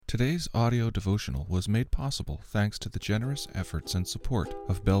Today's audio devotional was made possible thanks to the generous efforts and support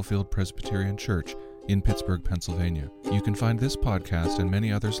of Bellefield Presbyterian Church in Pittsburgh, Pennsylvania. You can find this podcast and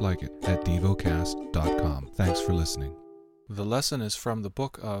many others like it at Devocast.com. Thanks for listening. The lesson is from the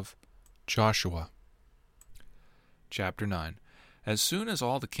book of Joshua, chapter 9. As soon as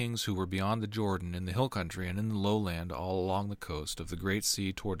all the kings who were beyond the Jordan in the hill country and in the lowland all along the coast of the great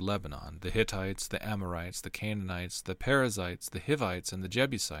sea toward Lebanon, the Hittites, the Amorites, the Canaanites, the Perizzites, the Hivites, and the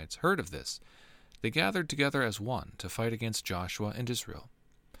Jebusites heard of this, they gathered together as one to fight against Joshua and Israel.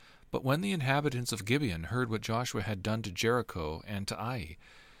 But when the inhabitants of Gibeon heard what Joshua had done to Jericho and to Ai,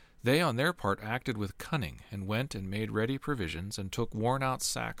 they on their part acted with cunning, and went and made ready provisions, and took worn-out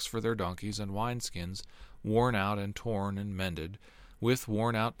sacks for their donkeys, and wineskins, worn out and torn and mended, with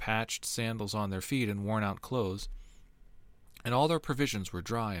worn-out patched sandals on their feet, and worn-out clothes. And all their provisions were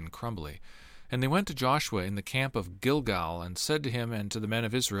dry and crumbly. And they went to Joshua in the camp of Gilgal, and said to him and to the men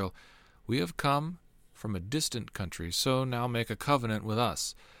of Israel, We have come from a distant country, so now make a covenant with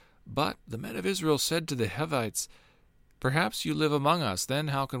us. But the men of Israel said to the Hivites, Perhaps you live among us, then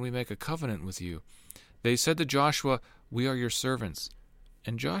how can we make a covenant with you? They said to Joshua, We are your servants.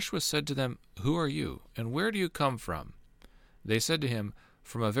 And Joshua said to them, Who are you, and where do you come from? They said to him,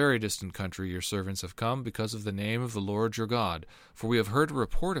 From a very distant country your servants have come, because of the name of the Lord your God. For we have heard a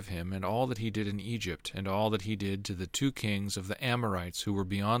report of him, and all that he did in Egypt, and all that he did to the two kings of the Amorites who were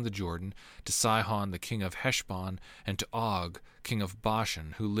beyond the Jordan, to Sihon the king of Heshbon, and to Og, king of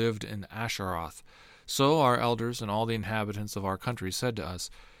Bashan, who lived in Asheroth. So our elders and all the inhabitants of our country said to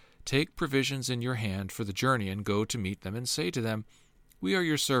us, Take provisions in your hand for the journey, and go to meet them, and say to them, We are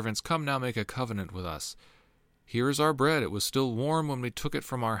your servants, come now make a covenant with us. Here is our bread, it was still warm when we took it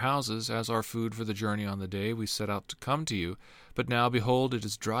from our houses, as our food for the journey on the day we set out to come to you, but now, behold, it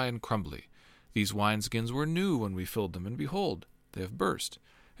is dry and crumbly. These wineskins were new when we filled them, and behold, they have burst.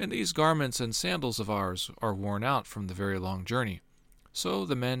 And these garments and sandals of ours are worn out from the very long journey. So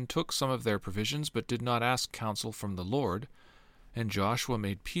the men took some of their provisions, but did not ask counsel from the Lord. And Joshua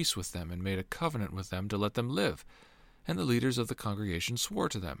made peace with them, and made a covenant with them to let them live. And the leaders of the congregation swore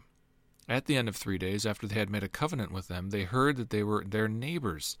to them. At the end of 3 days, after they had made a covenant with them, they heard that they were their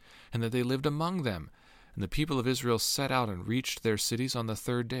neighbors, and that they lived among them. And the people of Israel set out and reached their cities on the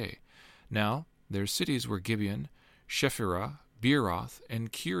 3rd day. Now their cities were Gibeon, Shephirah, Beeroth,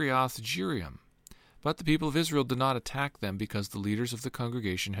 and Kiriath-Jearim. But the people of Israel did not attack them, because the leaders of the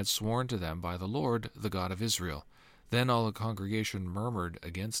congregation had sworn to them by the Lord, the God of Israel. Then all the congregation murmured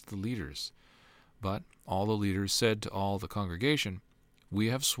against the leaders. But all the leaders said to all the congregation, We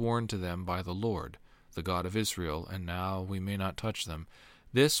have sworn to them by the Lord, the God of Israel, and now we may not touch them.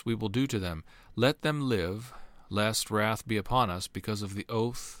 This we will do to them. Let them live, lest wrath be upon us because of the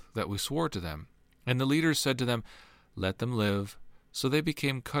oath that we swore to them. And the leaders said to them, Let them live. So they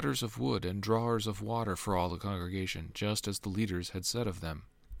became cutters of wood and drawers of water for all the congregation, just as the leaders had said of them.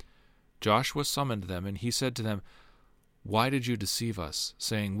 Joshua summoned them, and he said to them, Why did you deceive us,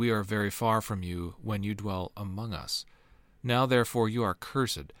 saying, We are very far from you, when you dwell among us? Now therefore you are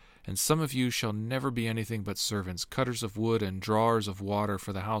cursed, and some of you shall never be anything but servants, cutters of wood and drawers of water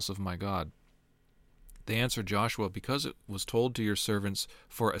for the house of my God. They answered Joshua, Because it was told to your servants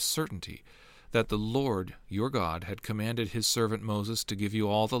for a certainty, that the Lord your God had commanded his servant Moses to give you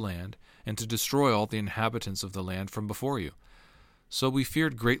all the land, and to destroy all the inhabitants of the land from before you. So we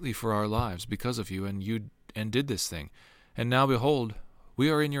feared greatly for our lives because of you, and did this thing. And now behold, we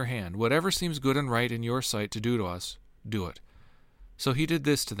are in your hand. Whatever seems good and right in your sight to do to us, do it. So he did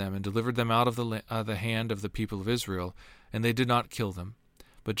this to them, and delivered them out of the hand of the people of Israel, and they did not kill them.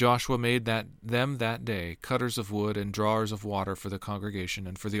 But Joshua made them that day cutters of wood and drawers of water for the congregation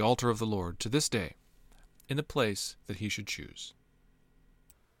and for the altar of the Lord to this day, in the place that he should choose.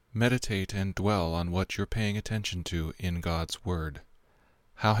 Meditate and dwell on what you're paying attention to in God's Word.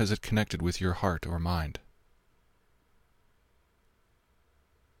 How has it connected with your heart or mind?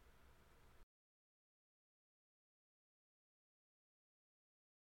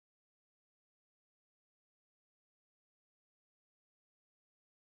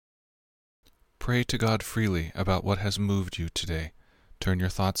 Pray to God freely about what has moved you today. Turn your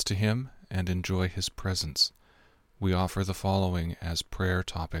thoughts to Him and enjoy His presence. We offer the following as prayer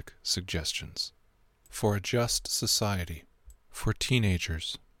topic suggestions. For a just society. For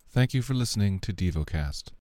teenagers. Thank you for listening to Devocast.